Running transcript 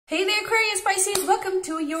Hey there, Aquarius Pisces, welcome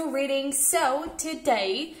to your reading. So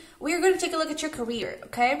today we're going to take a look at your career,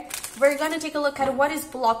 okay? We're going to take a look at what is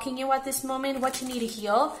blocking you at this moment, what you need to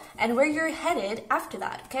heal, and where you're headed after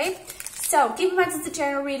that, okay? So keep in mind, it's a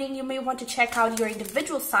general reading. You may want to check out your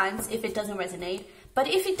individual signs if it doesn't resonate. But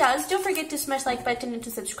if it does, don't forget to smash the like button and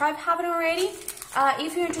to subscribe, haven't already.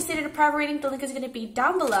 If you're interested in a private reading, the link is going to be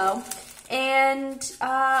down below. And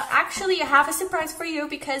actually, I have a surprise for you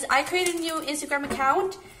because I created a new Instagram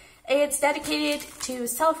account. It's dedicated to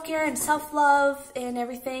self-care and self-love and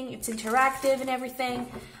everything. It's interactive and everything.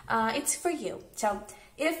 It's for you. So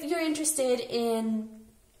if you're interested in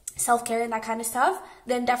self-care and that kind of stuff,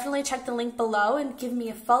 then definitely check the link below and give me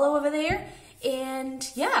a follow over there. And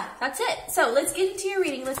yeah, that's it. So let's get into your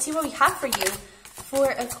reading. Let's see what we have for you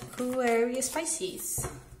for Aquarius Pisces.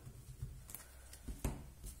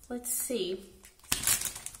 Let's see.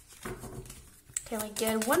 Can we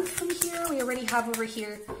get one from here? We already have over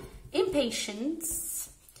here impatience,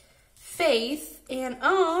 faith, and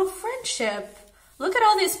friendship. Look at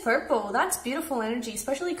all this purple. That's beautiful energy,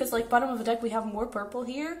 especially because like bottom of the deck we have more purple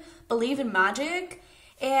here. Believe in magic.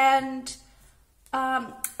 And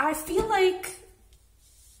I feel like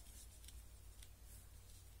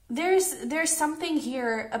there's something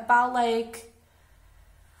here about like,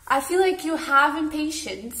 I feel like you have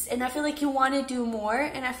impatience and I feel like you want to do more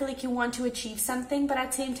and I feel like you want to achieve something, but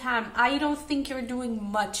at the same time, I don't think you're doing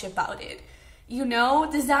much about it. You know,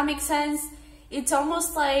 does that make sense? It's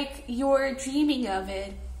almost like you're dreaming of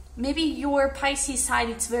it. Maybe your Pisces side,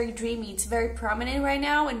 it's very dreamy, it's very prominent right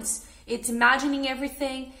now, and it's imagining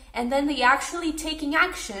everything, and then the actually taking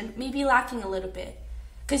action may be lacking a little bit.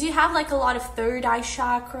 Because you have like a lot of third eye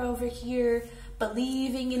chakra over here,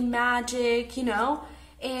 believing in magic, you know?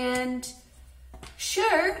 And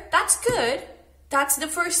sure, that's good. That's the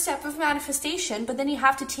first step of manifestation, but then you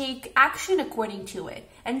have to take action according to it.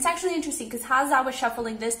 And it's actually interesting because as I was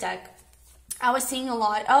shuffling this deck, I was seeing a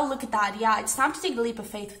lot. Oh, look at that. Yeah, it's time to take a leap of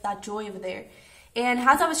faith with that joy over there. And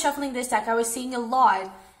as I was shuffling this deck, I was seeing a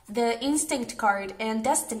lot the instinct card and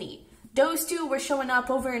destiny. Those two were showing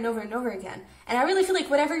up over and over and over again. And I really feel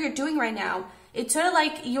like whatever you're doing right now, it's sort of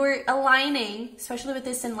like you're aligning, especially with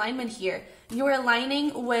this alignment here, you're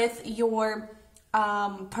aligning with your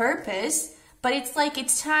purpose, but it's like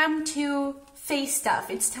it's time to face stuff.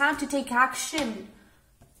 It's time to take action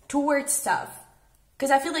towards stuff.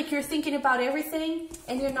 Because I feel like you're thinking about everything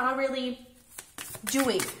and you're not really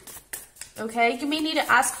doing. Okay? You may need to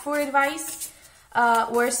ask for advice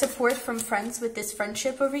or support from friends with this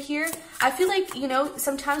friendship over here. I feel like, you know,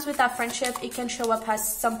 sometimes with that friendship, it can show up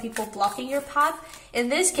as some people blocking your path. In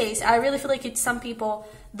this case, I really feel like it's some people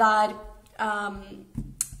that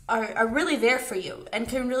are really there for you and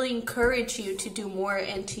can really encourage you to do more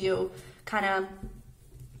and to kind of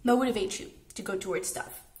motivate you to go towards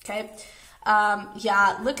stuff, okay?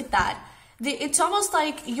 Yeah, look at that. It's almost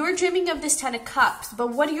like you're dreaming of this 10 of Cups,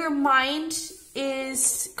 but what your mind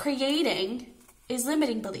is creating is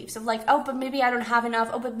limiting beliefs of like, oh, but maybe I don't have enough.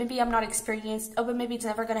 Oh, but maybe I'm not experienced. Oh, but maybe it's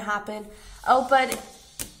never going to happen. Oh, but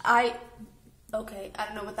okay, I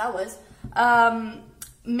don't know what that was.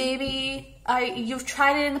 Maybe you've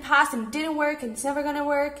tried it in the past and it didn't work and it's never going to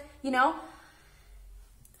work, you know?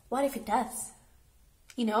 What if it does?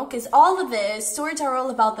 You know, because all of this, swords are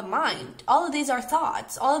all about the mind. All of these are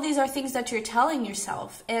thoughts. All of these are things that you're telling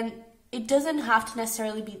yourself. And it doesn't have to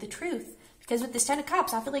necessarily be the truth. Because with this 10 of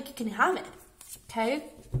Cups, I feel like you can have it. Okay?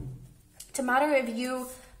 It's a matter of you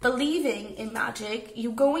believing in magic,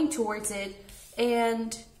 you going towards it,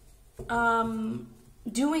 and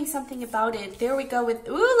doing something about it. There we go with,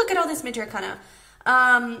 ooh, look at all this Mid Arcana.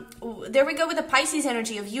 There we go with the Pisces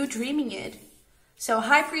energy of you dreaming it. So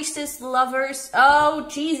High Priestess, Lovers, oh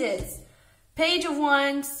Jesus, Page of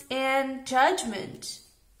Wands, and Judgment.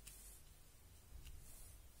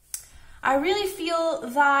 I really feel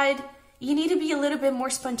that you need to be a little bit more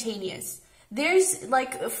spontaneous. There's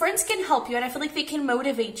like, friends can help you and I feel like they can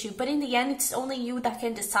motivate you, but in the end, it's only you that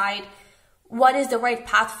can decide what is the right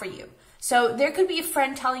path for you. So there could be a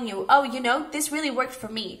friend telling you, oh, you know, this really worked for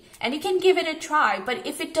me. And you can give it a try, but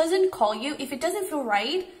if it doesn't call you, if it doesn't feel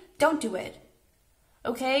right, don't do it.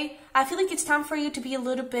 Okay? I feel like it's time for you to be a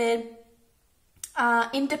little bit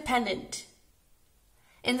independent.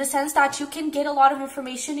 In the sense that you can get a lot of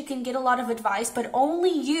information, you can get a lot of advice, but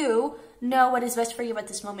only you know what is best for you at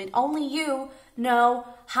this moment. Only you know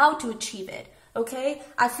how to achieve it. Okay?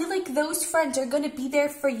 I feel like those friends are going to be there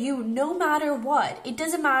for you no matter what. It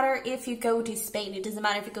doesn't matter if you go to Spain. It doesn't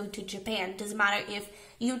matter if you go to Japan. It doesn't matter if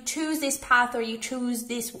you choose this path or you choose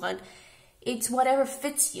this one. It's whatever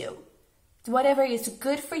fits you. Whatever is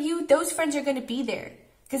good for you, those friends are going to be there.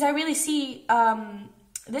 Because I really see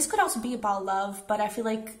this could also be about love, but I feel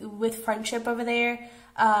like with friendship over there,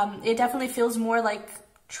 it definitely feels more like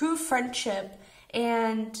true friendship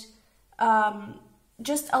and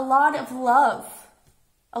just a lot of love,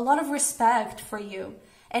 a lot of respect for you.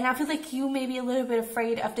 And I feel like you may be a little bit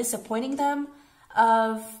afraid of disappointing them,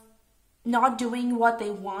 of not doing what they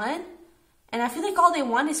want. And I feel like all they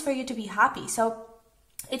want is for you to be happy. So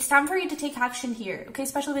it's time for you to take action here, okay?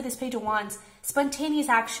 Especially with this Page of Wands. Spontaneous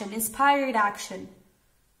action, inspired action.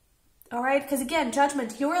 All right? Because again,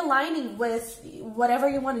 Judgment, you're aligning with whatever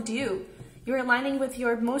you want to do. You're aligning with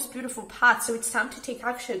your most beautiful path. So it's time to take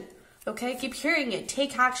action, okay? Keep hearing it.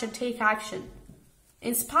 Take action, take action.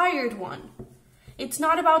 Inspired one. It's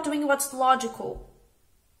not about doing what's logical,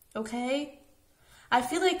 okay? I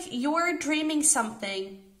feel like you're dreaming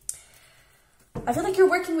something. I feel like you're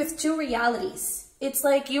working with two realities. It's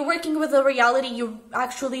like you're working with the reality you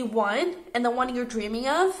actually want and the one you're dreaming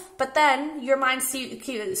of, but then your mind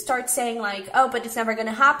starts saying like, oh, but it's never going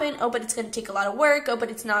to happen. Oh, but it's going to take a lot of work. Oh,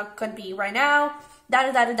 but it's not going to be right now.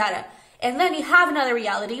 Da-da-da-da-da. And then you have another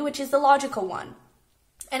reality, which is the logical one.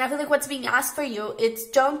 And I feel like what's being asked for you, it's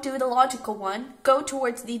don't do the logical one. Go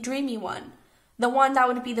towards the dreamy one. The one that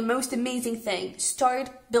would be the most amazing thing.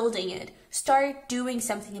 Start building it. Start doing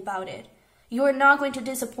something about it. You are not going to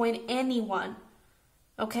disappoint anyone.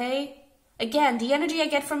 Okay? Again, the energy I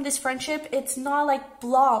get from this friendship, it's not like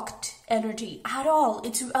blocked energy at all.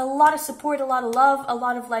 It's a lot of support, a lot of love, a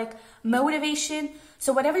lot of like motivation.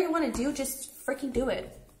 So whatever you want to do, just freaking do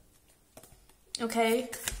it. Okay?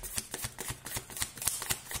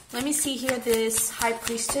 Let me see here this High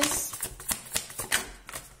Priestess.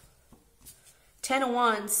 10 of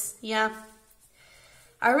Wands. Yeah.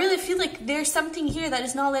 I really feel like there's something here that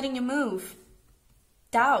is not letting you move.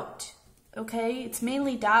 Doubt. Okay? It's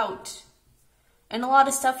mainly doubt. And a lot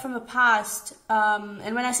of stuff from the past.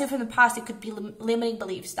 And when I say from the past, it could be limiting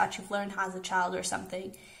beliefs that you've learned as a child or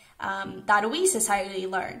something. That we society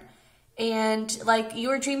learn. And like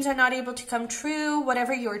your dreams are not able to come true.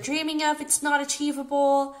 Whatever you're dreaming of, it's not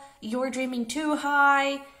achievable. You're dreaming too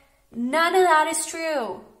high. None of that is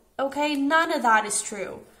true. Okay? None of that is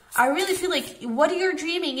true. I really feel like what you're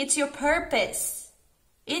dreaming, it's your purpose.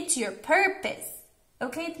 It's your purpose.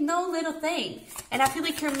 Okay? It's no little thing. And I feel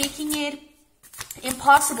like you're making it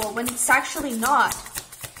impossible when it's actually not.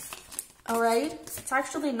 Alright? It's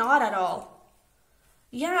actually not at all.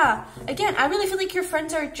 Yeah. Again, I really feel like your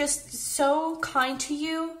friends are just so kind to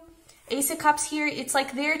you. Ace of Cups here, it's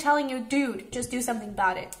like they're telling you, dude, just do something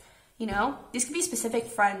about it. You know? This could be a specific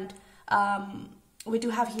friend. We do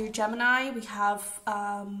have here Gemini. We have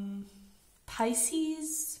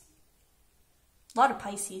Pisces. A lot of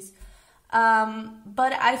Pisces.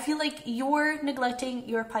 But I feel like you're neglecting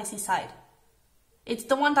your Pisces side. It's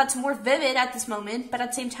the one that's more vivid at this moment, but at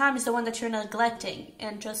the same time, it's the one that you're neglecting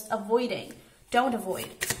and just avoiding. Don't avoid.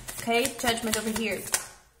 Okay? Judgment over here.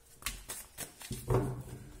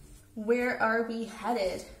 Where are we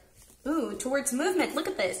headed? Ooh, towards movement. Look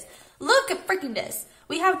at this. Look at freaking this.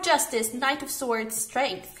 We have Justice, Knight of Swords,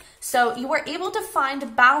 Strength. So you are able to find a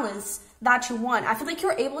balance that you want. I feel like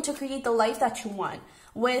you're able to create the life that you want.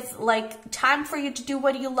 With like time for you to do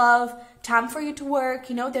what you love, time for you to work,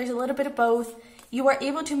 you know, there's a little bit of both. You are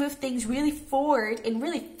able to move things really forward and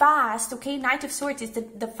really fast, okay? Knight of Swords is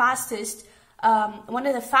the fastest, one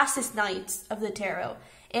of the fastest knights of the tarot.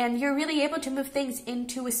 And you're really able to move things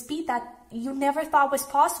into a speed that you never thought was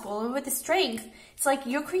possible. And with the Strength, it's like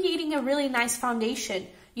you're creating a really nice foundation.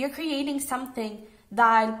 You're creating something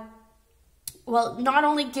that, well, not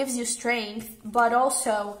only gives you strength, but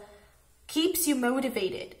also keeps you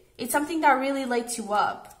motivated. It's something that really lights you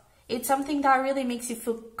up. It's something that really makes you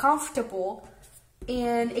feel comfortable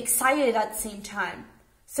and excited at the same time.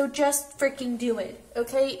 So just freaking do it,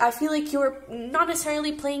 okay? I feel like you're not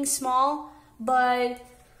necessarily playing small, but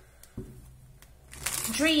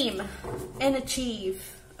dream and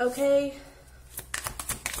achieve, okay?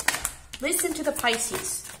 Listen to the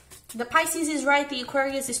Pisces. The Pisces is right, the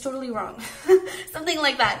Aquarius is totally wrong. Something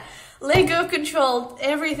like that. Let go of control.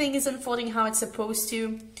 Everything is unfolding how it's supposed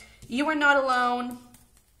to. You are not alone.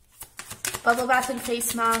 Bubble bath and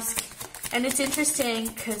face mask. And it's interesting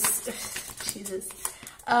because, Jesus.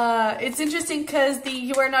 It's interesting because the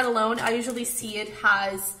you are not alone, I usually see it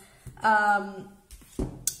has,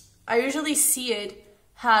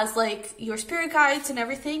 like your spirit guides and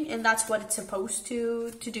everything, and that's what it's supposed to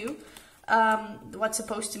do. What's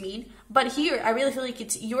supposed to mean. But here, I really feel like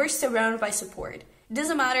it's you're surrounded by support. It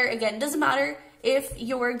doesn't matter, again, it doesn't matter if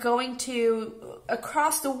you're going to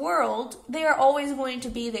across the world, they are always going to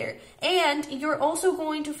be there. And you're also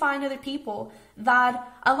going to find other people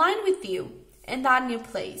that align with you in that new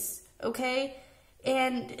place, okay?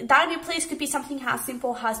 And that new place could be something as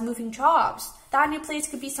simple as moving jobs. That new place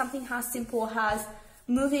could be something as simple as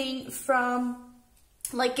moving from,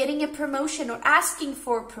 like, getting a promotion or asking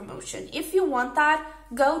for a promotion. If you want that,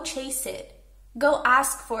 go chase it. Go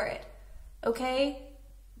ask for it. Okay?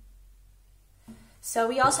 So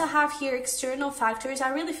we also have here external factors. I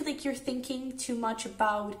really feel like you're thinking too much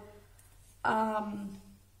about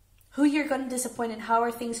who you're going to disappoint and how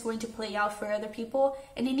are things going to play out for other people.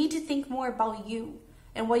 And you need to think more about you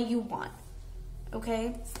and what you want.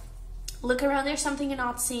 Okay? Look around, there's something you're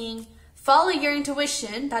not seeing. Follow your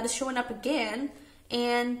intuition, that is showing up again,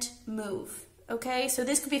 and move. Okay? So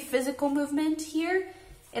this could be physical movement here.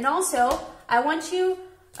 And also, I want you,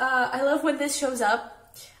 I love when this shows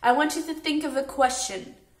up. I want you to think of a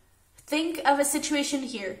question. Think of a situation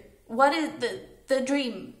here. What is the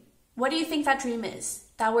dream? What do you think that dream is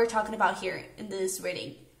that we're talking about here in this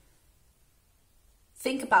reading?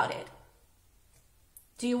 Think about it.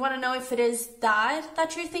 Do you want to know if it is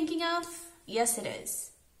that you're thinking of? Yes, it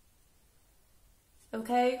is.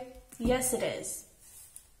 Okay? Yes, it is.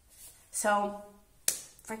 So,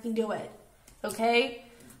 freaking do it. Okay?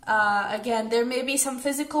 Again, there may be some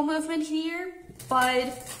physical movement here,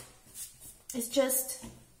 but it's just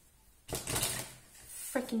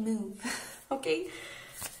freaking move. Okay?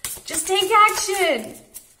 Just take action.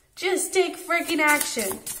 Just take freaking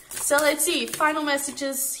action. So let's see. Final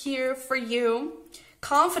messages here for you.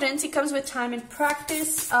 Confidence, it comes with time and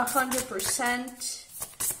practice,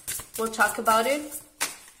 100%. We'll talk about it.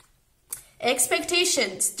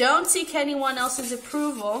 Expectations. Don't seek anyone else's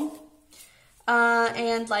approval.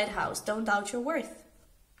 And lighthouse. Don't doubt your worth.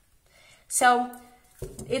 So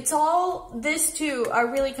it's all, these two are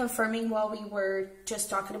really confirming what we were just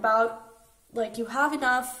talking about. Like, you have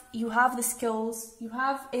enough, you have the skills, you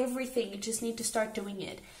have everything, you just need to start doing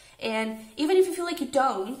it. And even if you feel like you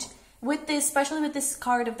don't, with this, especially with this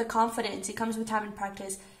card of the confidence, it comes with time and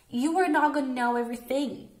practice, you are not going to know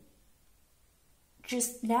everything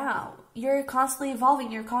just now. You're constantly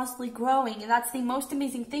evolving, you're constantly growing, and that's the most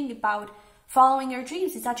amazing thing about following your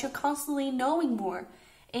dreams, is that you're constantly knowing more.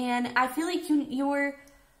 And I feel like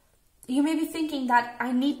you may be thinking that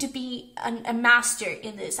I need to be a master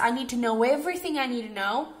in this. I need to know everything I need to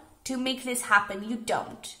know to make this happen. You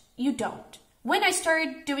don't. You don't. When I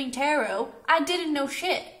started doing tarot, I didn't know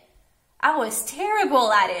shit. I was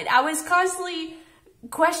terrible at it. I was constantly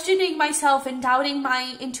questioning myself and doubting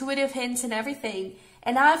my intuitive hints and everything.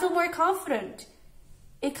 And now I feel more confident.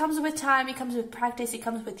 It comes with time, it comes with practice, it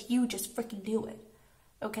comes with you. Just freaking do it.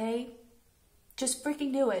 Okay? Just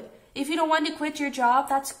freaking do it. If you don't want to quit your job,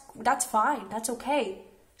 that's fine. That's okay.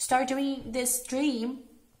 Start doing this dream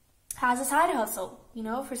as a side hustle. You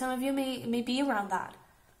know, for some of you may be around that.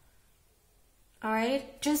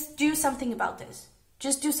 Alright? Just do something about this.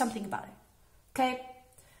 Just do something about it. Okay?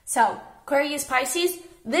 So, Aquarius Pisces,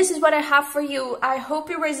 this is what I have for you. I hope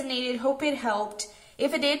it resonated. Hope it helped.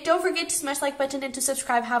 If it did, don't forget to smash the like button and to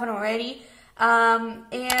subscribe if you haven't already.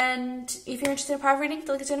 And if you're interested in private reading,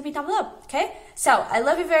 the link is going to be down below. Okay? So, I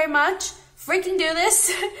love you very much. Freaking do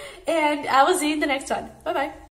this. And I will see you in the next one. Bye-bye.